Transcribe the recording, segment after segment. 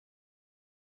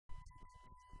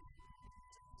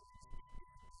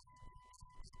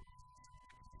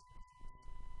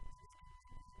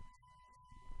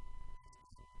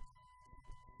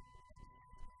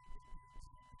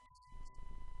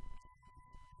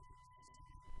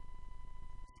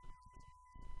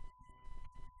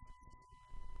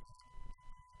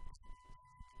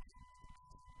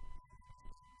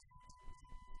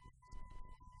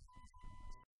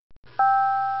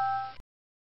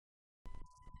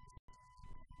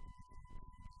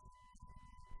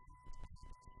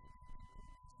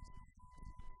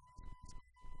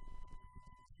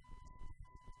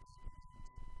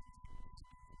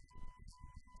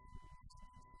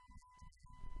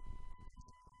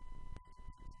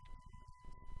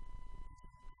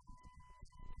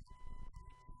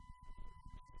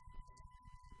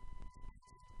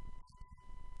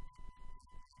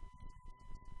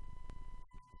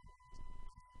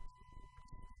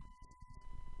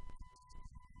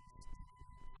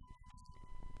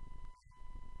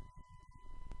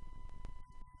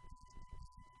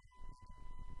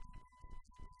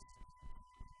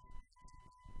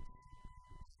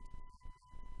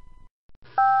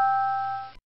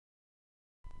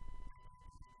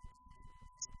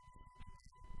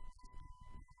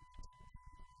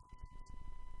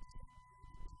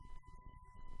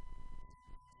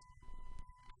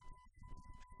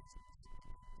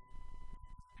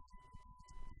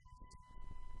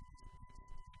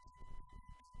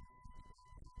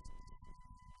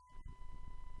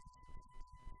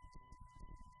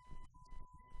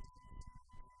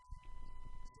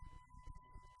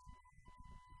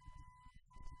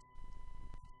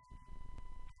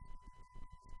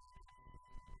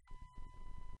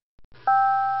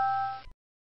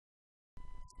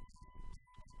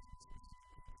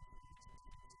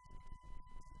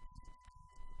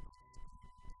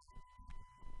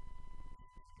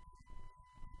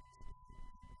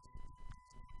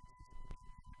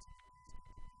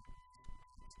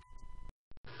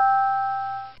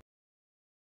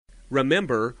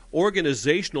Remember,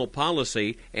 organizational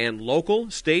policy and local,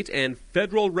 state, and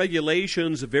federal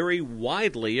regulations vary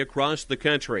widely across the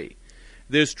country.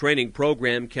 This training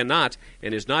program cannot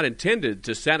and is not intended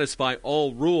to satisfy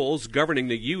all rules governing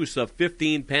the use of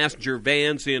 15-passenger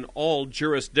vans in all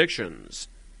jurisdictions.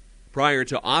 Prior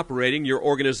to operating your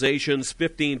organization's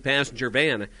 15-passenger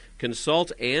van,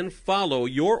 consult and follow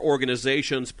your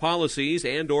organization's policies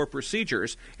and/or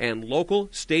procedures and local,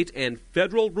 state, and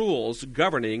federal rules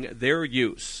governing their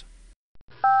use.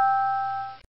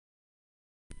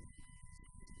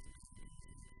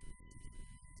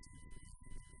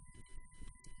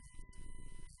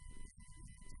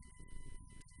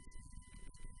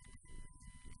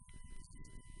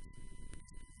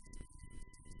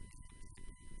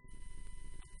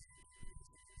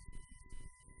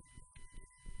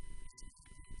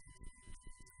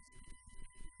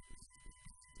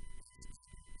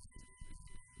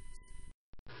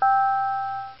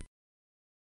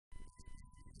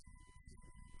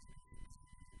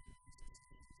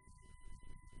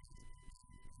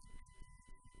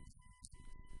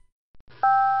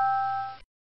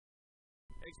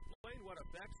 Explain what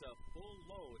effects a full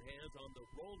load has on the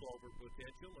rollover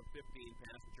potential of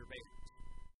 15-passenger vans.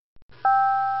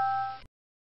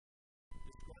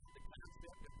 Describe the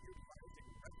concept of utilizing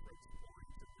reference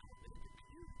points and how they can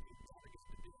be used in plotting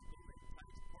the vehicle in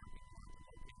tight parking lot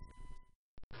locations.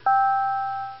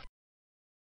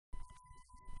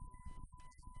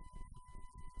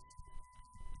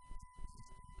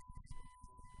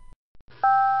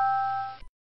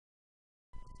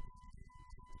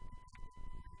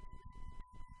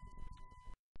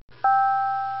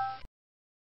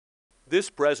 This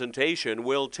presentation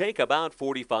will take about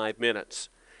 45 minutes.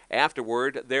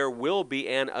 Afterward, there will be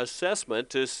an assessment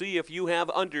to see if you have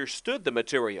understood the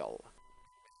material.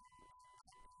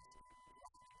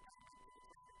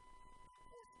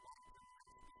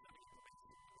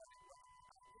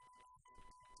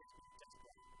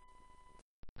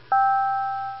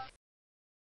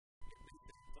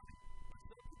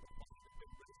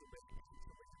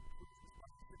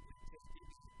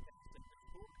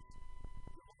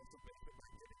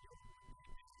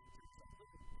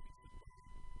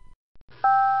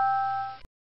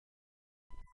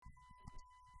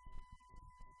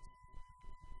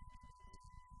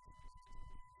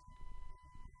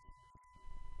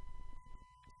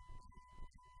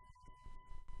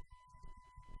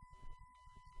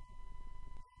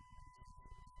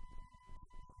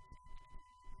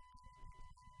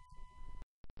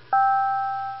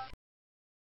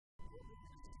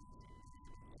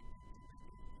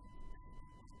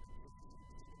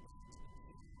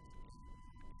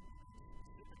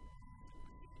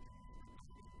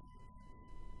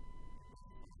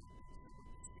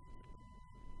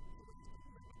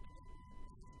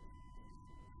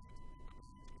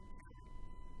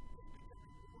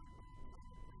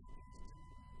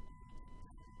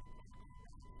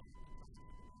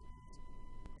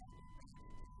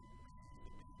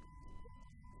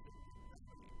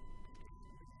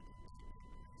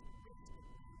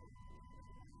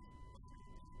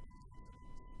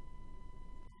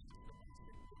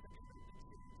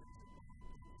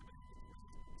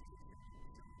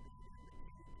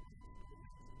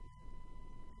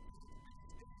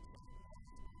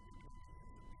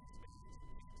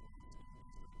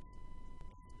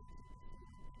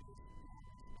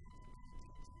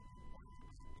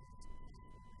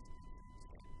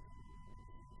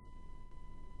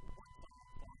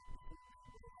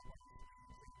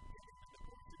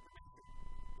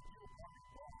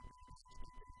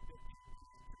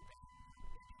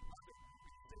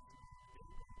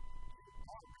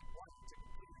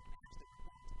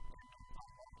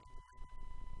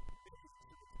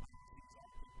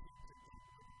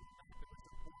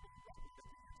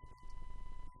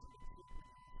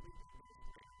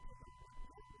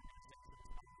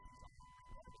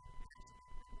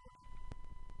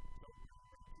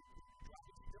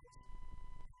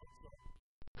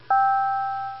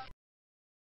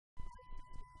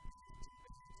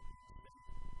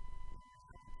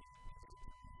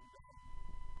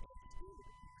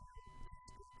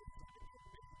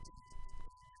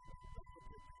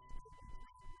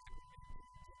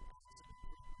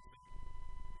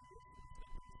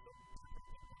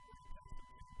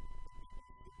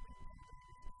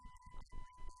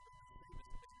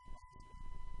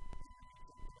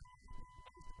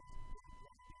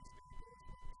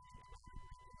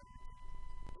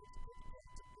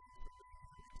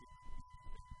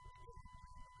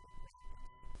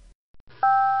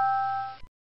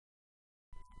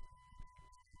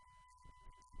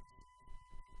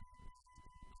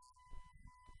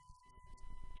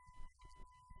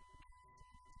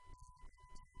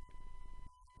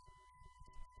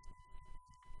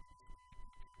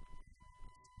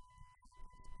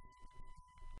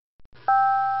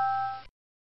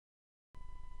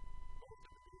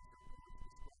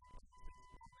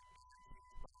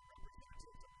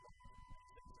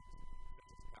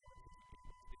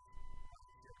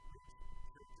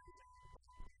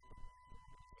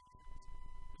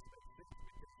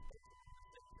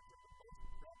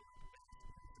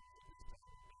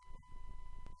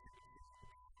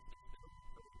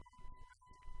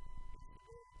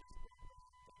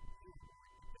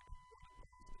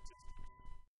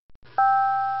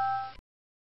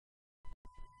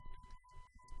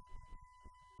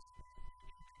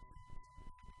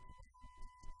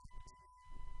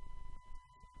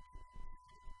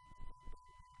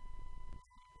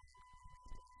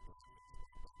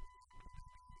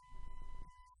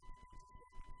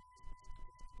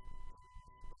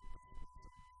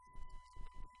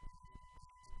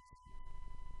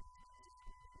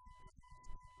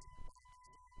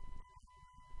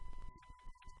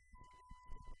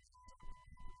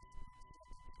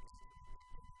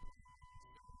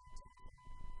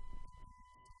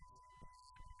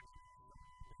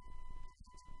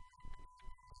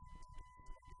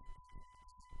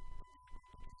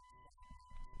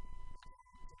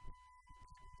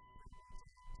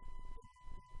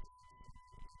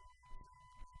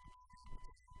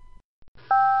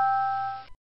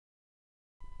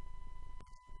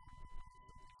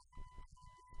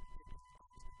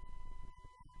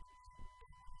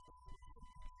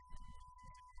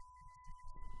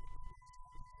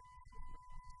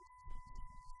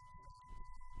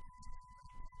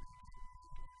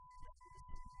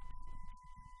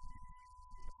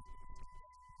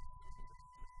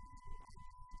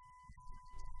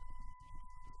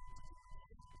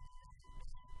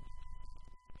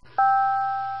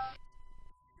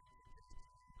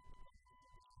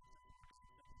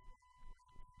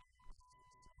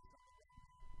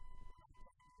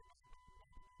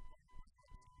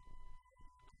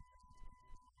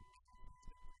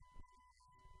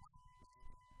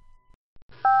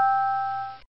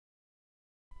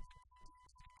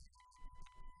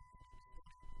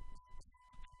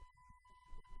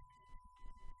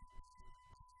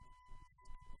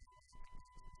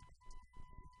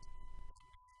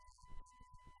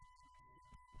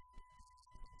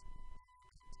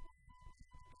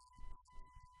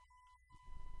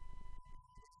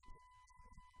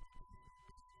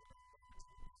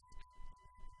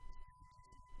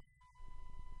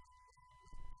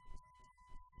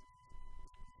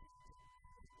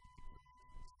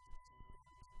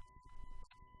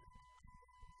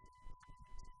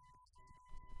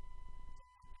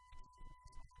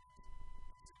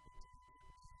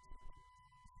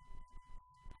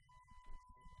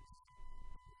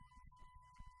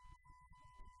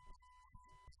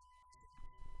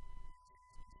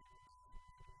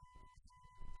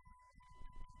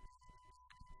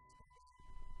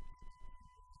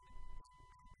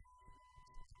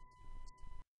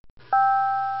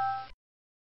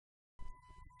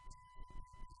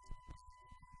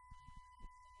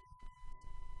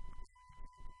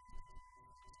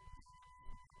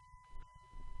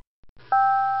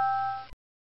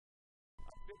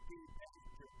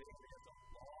 van has a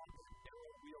long and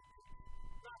narrow wheelbase.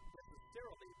 Not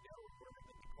necessarily narrower than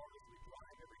the cars we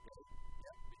drive every day,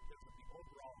 yet because of the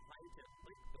overall height and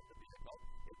length of the vehicle,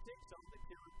 it takes on the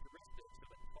characteristics of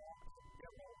a tall and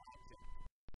narrow object.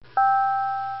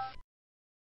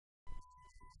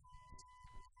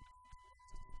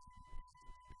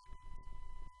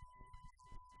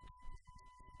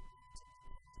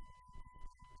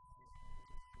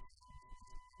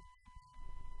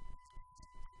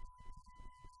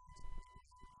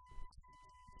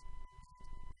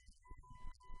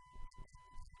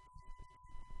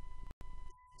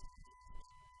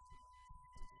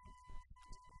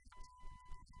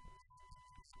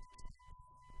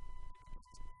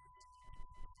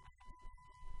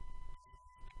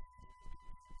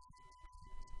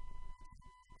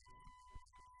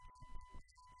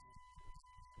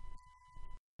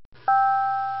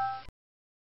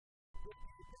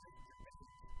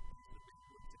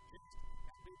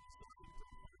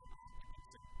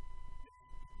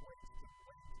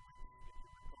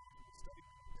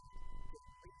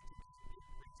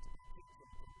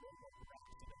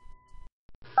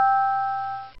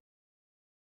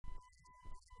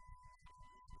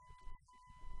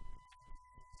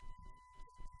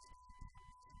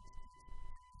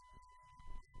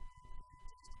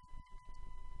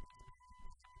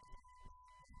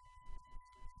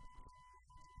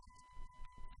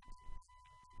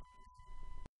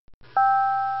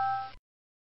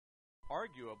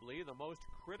 Arguably, the most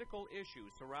critical issue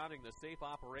surrounding the safe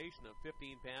operation of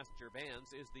 15-passenger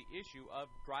vans is the issue of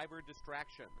driver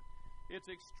distraction. It's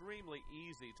extremely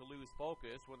easy to lose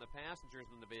focus when the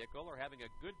passengers in the vehicle are having a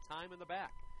good time in the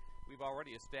back. We've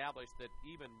already established that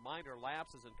even minor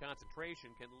lapses in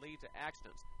concentration can lead to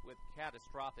accidents with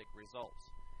catastrophic results.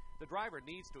 The driver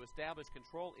needs to establish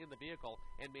control in the vehicle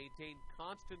and maintain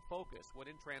constant focus when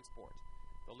in transport.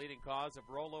 The leading cause of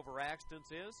rollover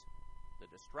accidents is the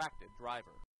distracted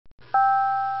driver. Ice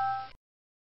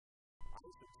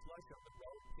and slush on the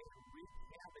road can wreak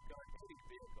havoc on any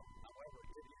vehicle. However,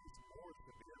 it is more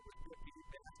severe with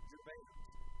 15-passenger vans.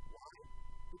 Why?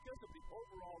 Because of the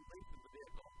overall length of the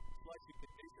vehicle, slushy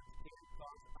conditions can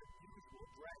cause unusual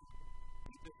drag.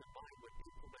 Keep this in mind when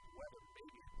inclement weather may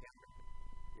be encountered.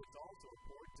 It's also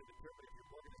important to determine if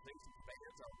your organization's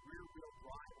vans are rear-wheel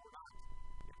drive or not.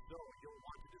 If so, you'll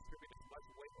want to distribute as much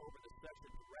weight over the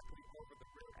section directly over the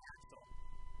rear axle.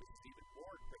 This is even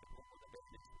more critical when the van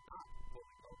is not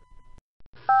fully loaded.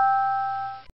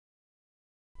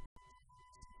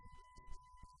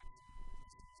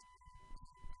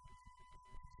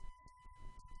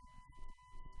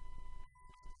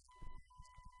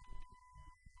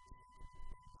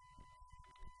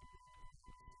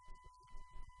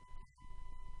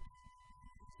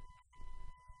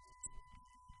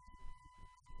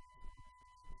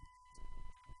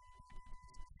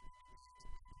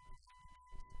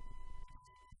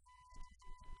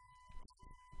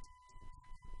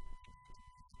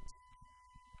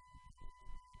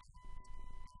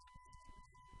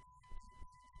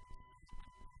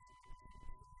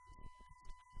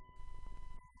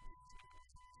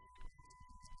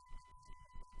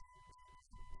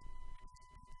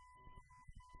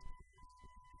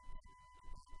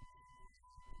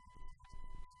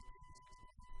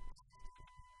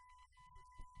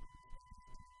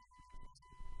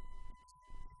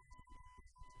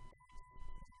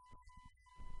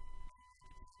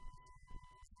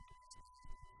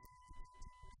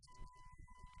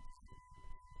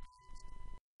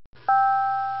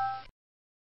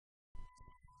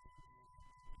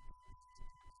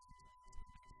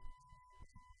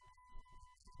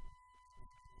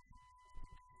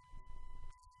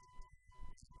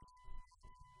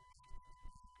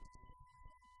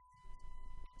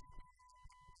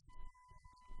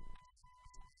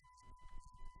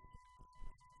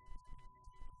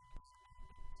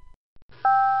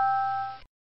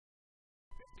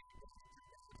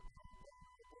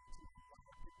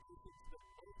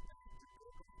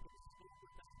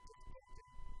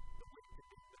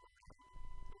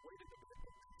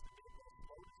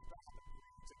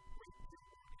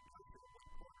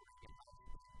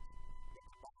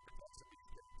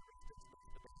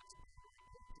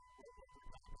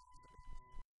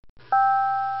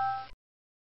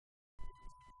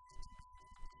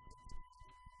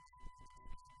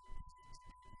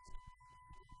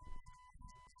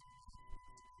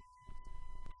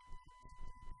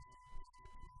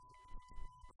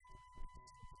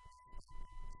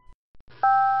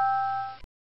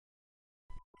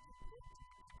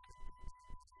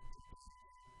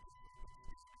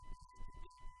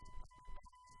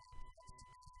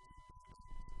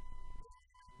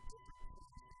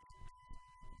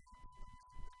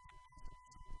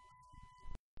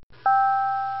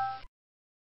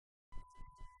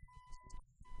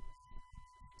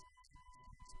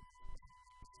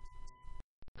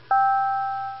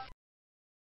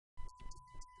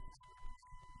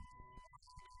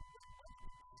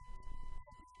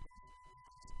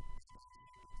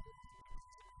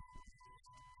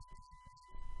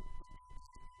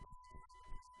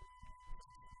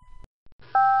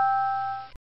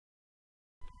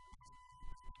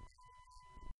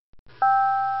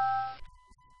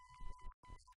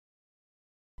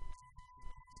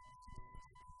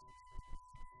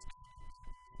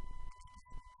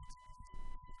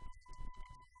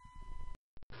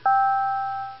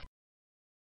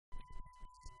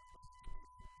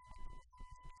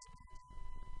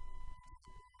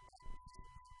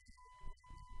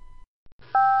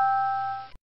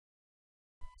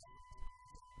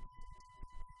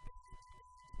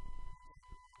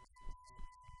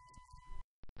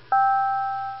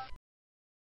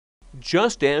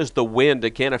 Just as the wind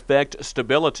can affect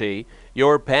stability,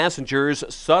 your passenger's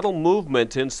subtle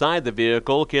movement inside the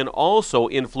vehicle can also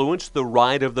influence the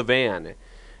ride of the van.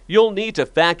 You'll need to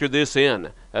factor this in,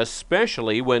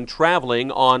 especially when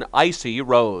traveling on icy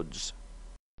roads.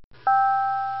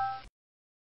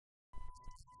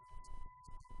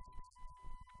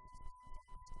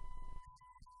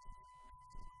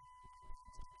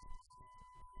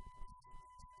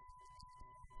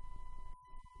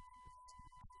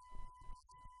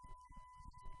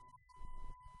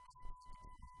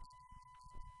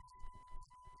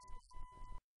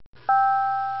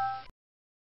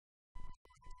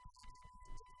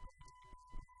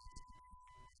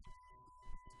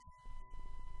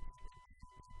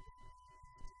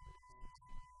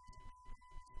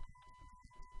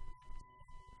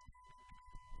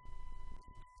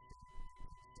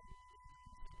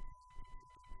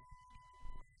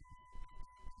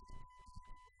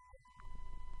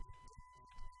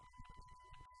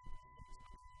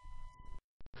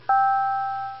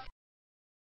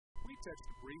 We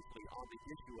touched briefly on the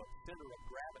issue of center of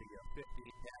gravity of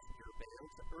 15-passenger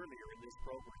vans earlier in this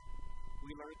program.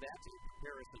 We learned that in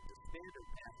comparison to standard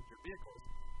passenger vehicles,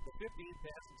 the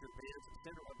 15-passenger van's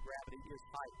center of gravity is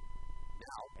higher.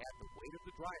 Now, add the weight of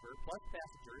the driver plus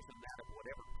passengers and that of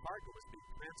whatever cargo is being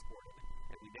transported,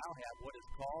 and we now have what is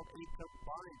called a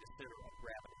combined center of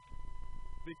gravity.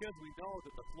 Because we know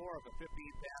that the floor of a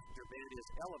 15-passenger van is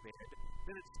elevated,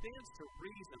 then it stands to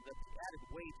reason that the added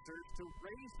weight serves to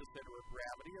raise the center of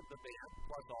gravity of the van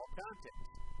plus all contents.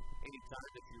 Anytime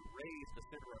that you raise the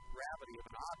center of gravity of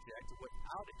an object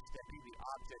without extending the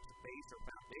object's base or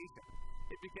foundation,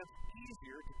 it becomes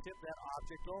easier to tip that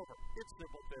object over. It's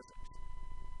simple physics.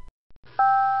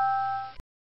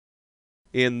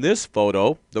 In this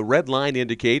photo, the red line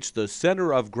indicates the center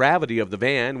of gravity of the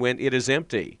van when it is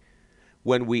empty.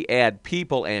 When we add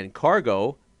people and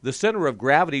cargo, the center of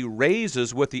gravity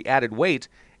raises with the added weight,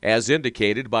 as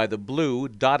indicated by the blue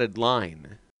dotted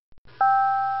line.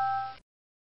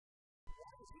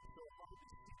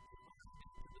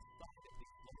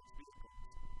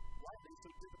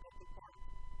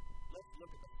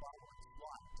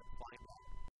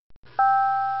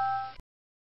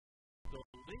 The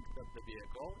length of the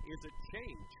vehicle is a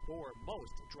change for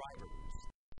most drivers.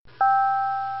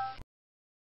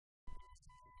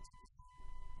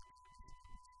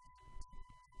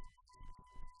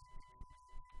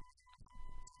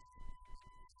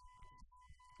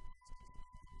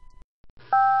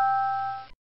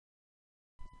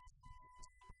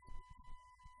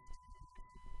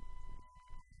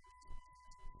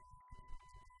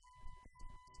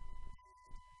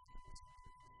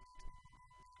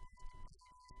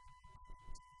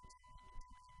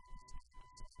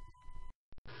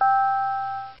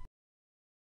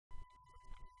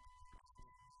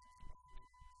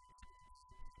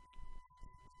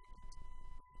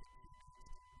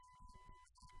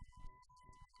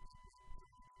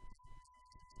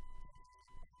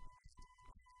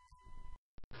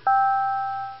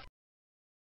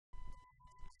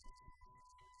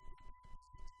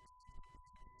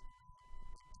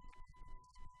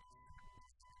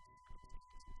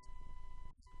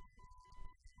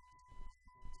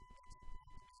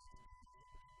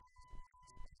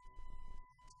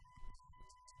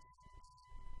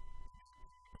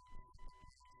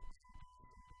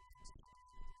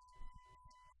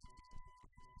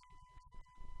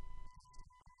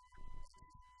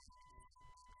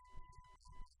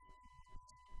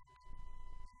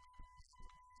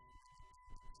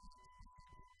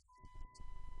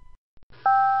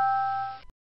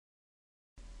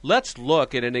 Let's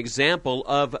look at an example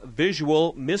of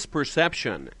visual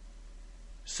misperception.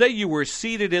 Say you were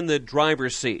seated in the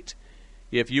driver's seat.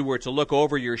 If you were to look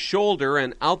over your shoulder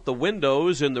and out the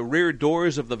windows in the rear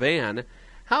doors of the van,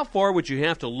 how far would you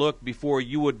have to look before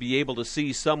you would be able to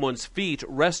see someone's feet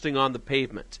resting on the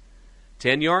pavement?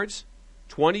 10 yards?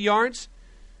 20 yards?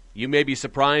 You may be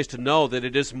surprised to know that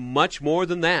it is much more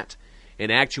than that.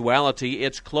 In actuality,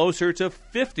 it's closer to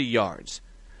 50 yards.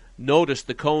 Notice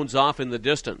the cones off in the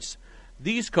distance.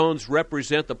 These cones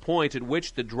represent the point at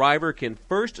which the driver can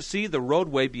first see the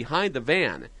roadway behind the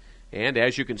van, and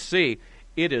as you can see,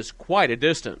 it is quite a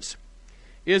distance.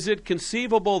 Is it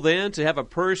conceivable then to have a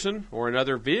person, or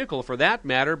another vehicle for that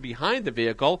matter, behind the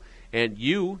vehicle, and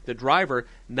you, the driver,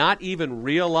 not even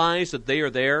realize that they are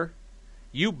there?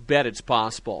 You bet it's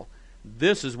possible.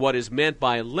 This is what is meant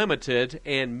by limited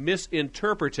and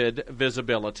misinterpreted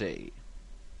visibility.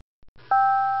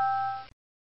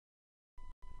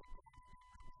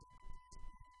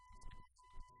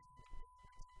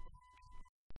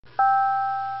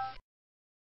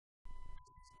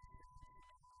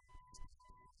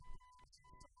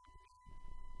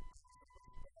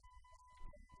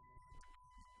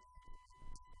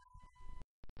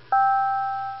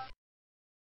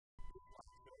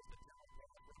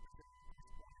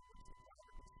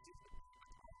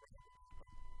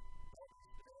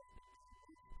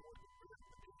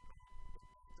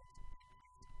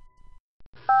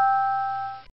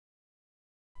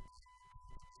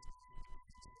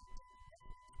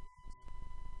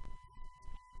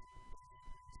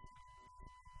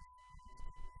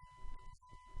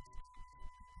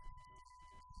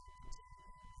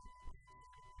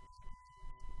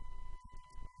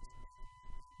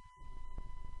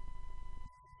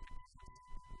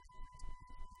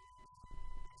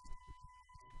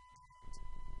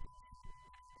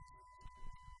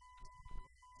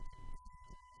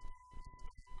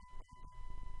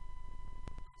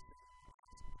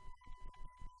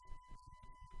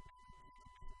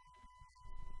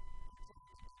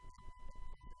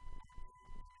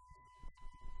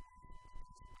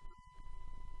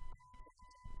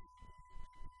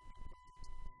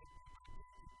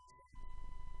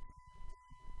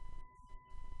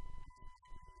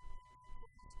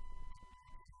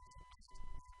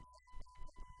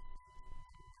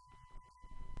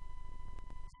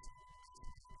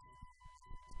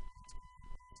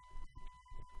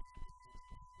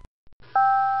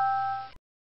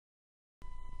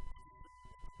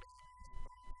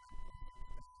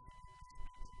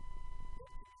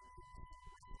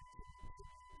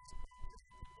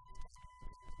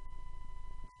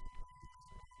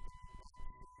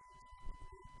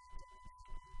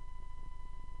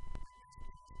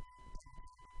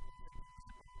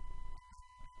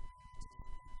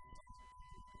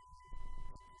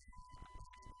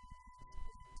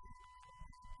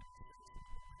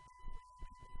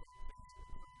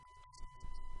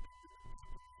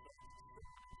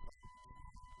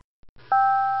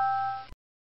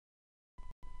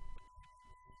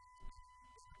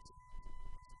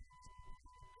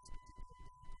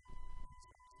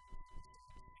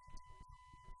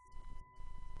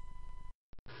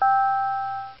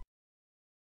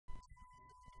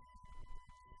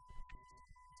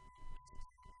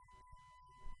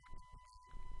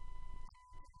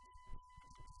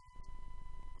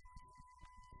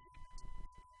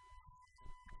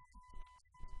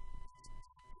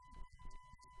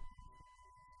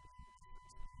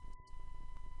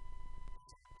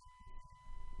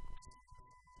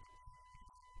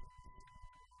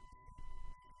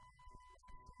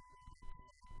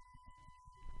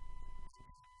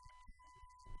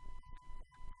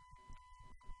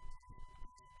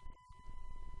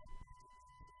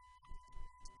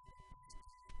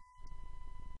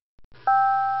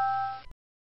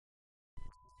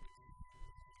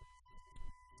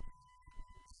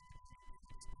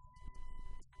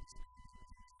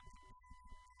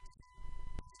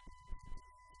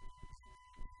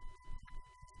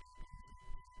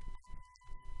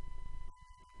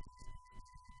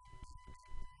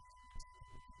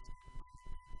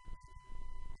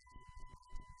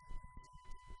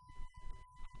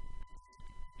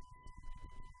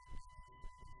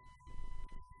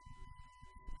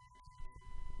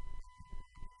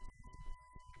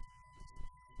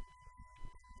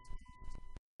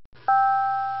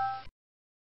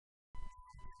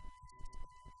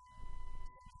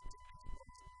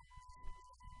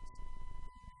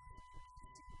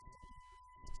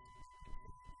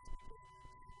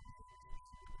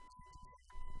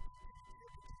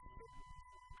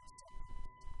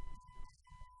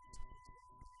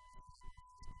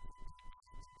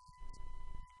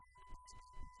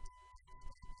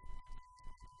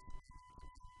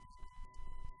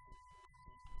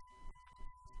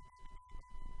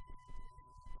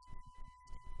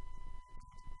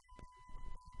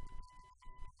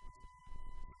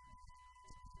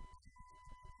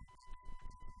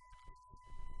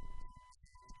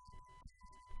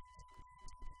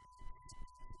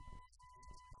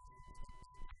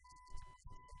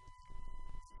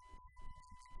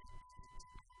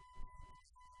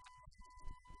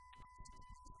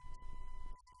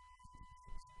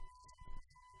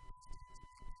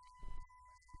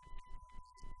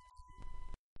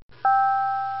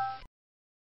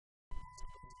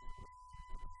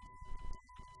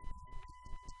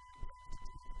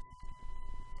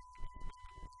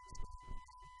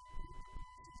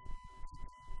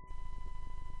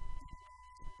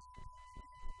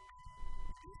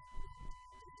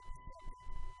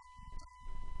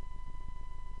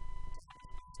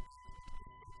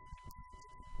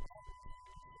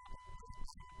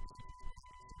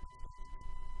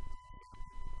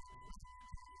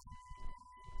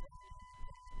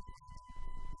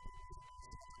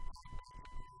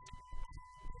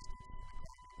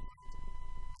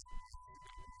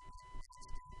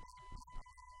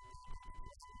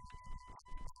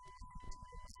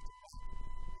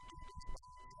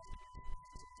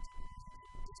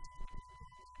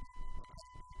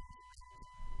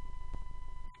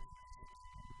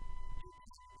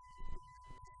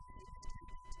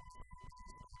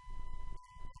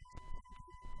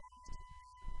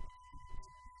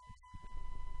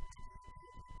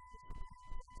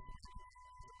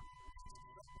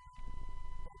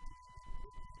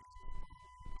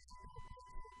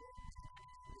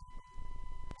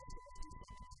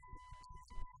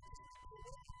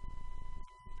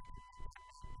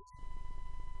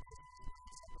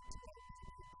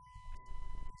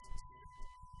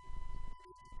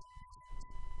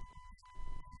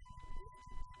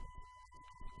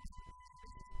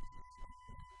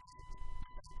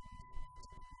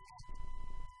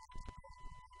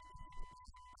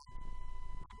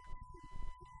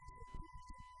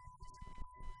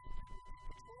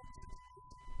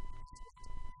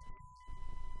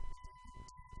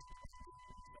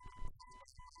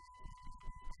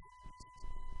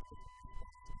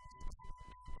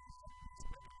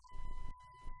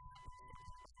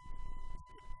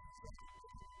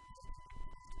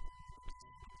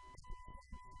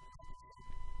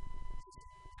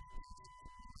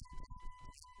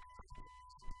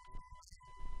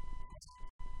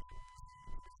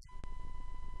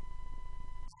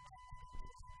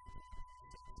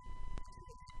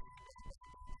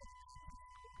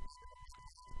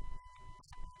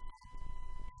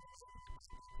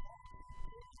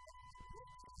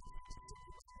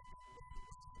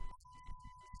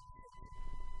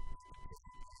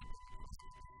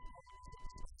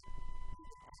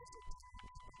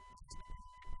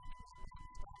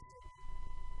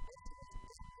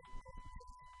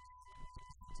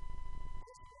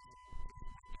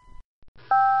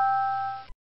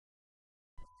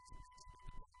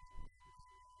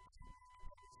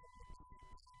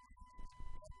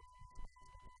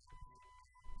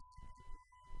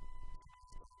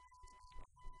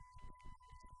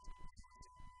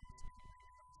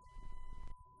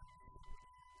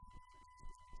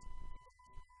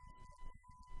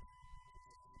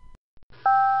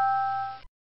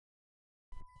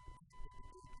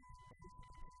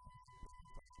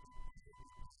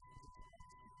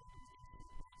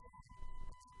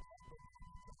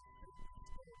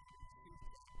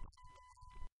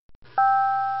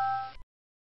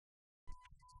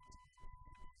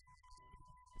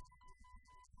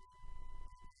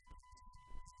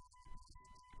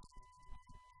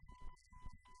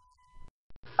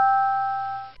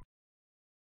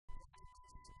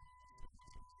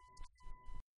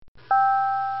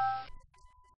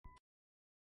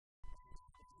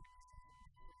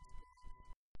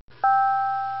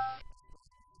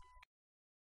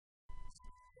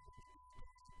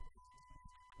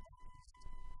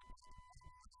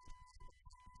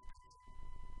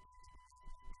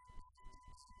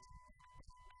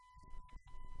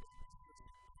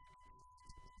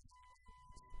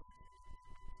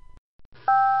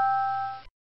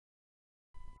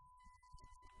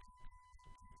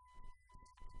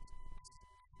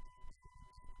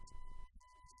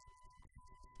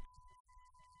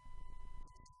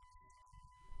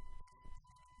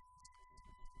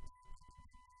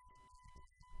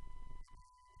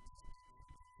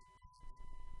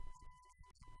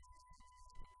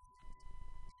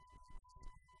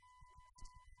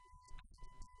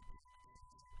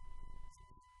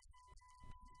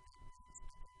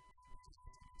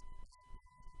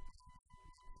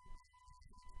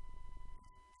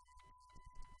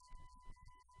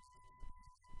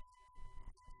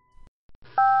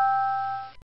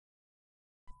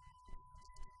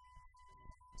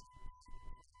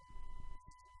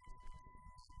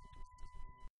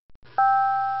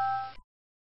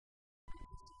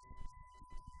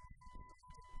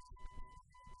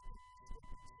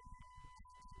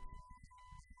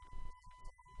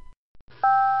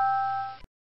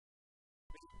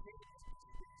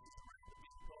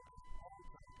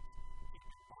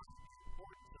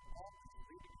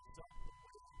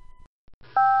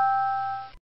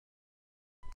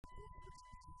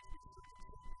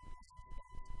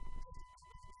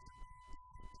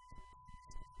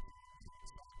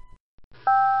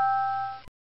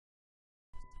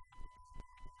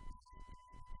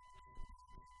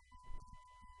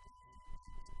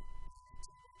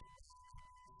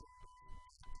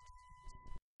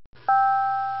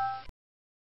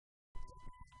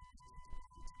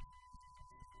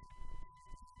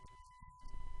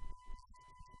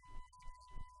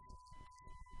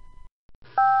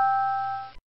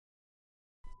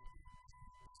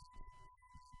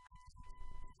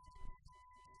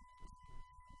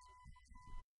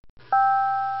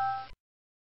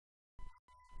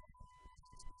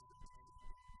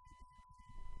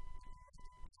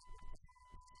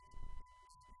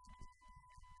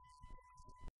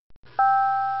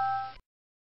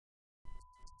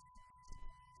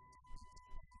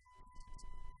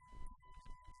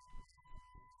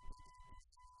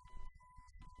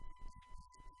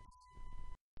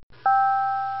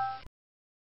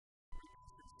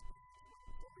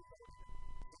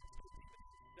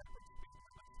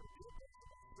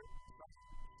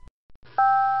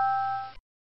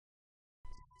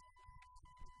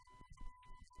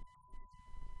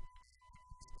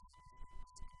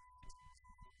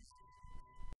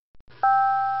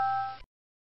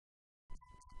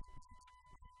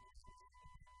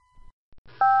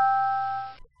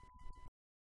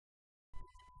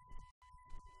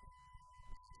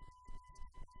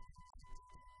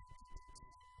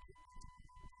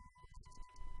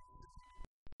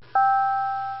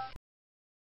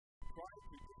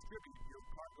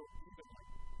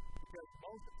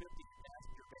 most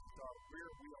 15-passenger vans are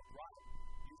rear-wheel drive,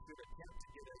 you should attempt to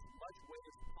get as much weight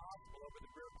as possible over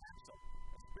the rear axle,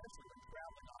 especially when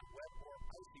traveling on wet or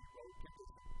icy road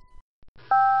conditions.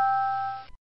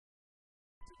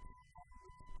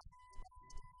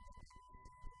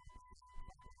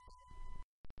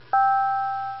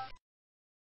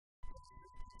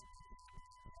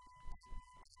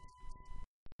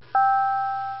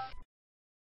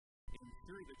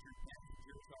 Ensure that your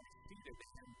passengers are seated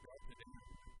and belted in.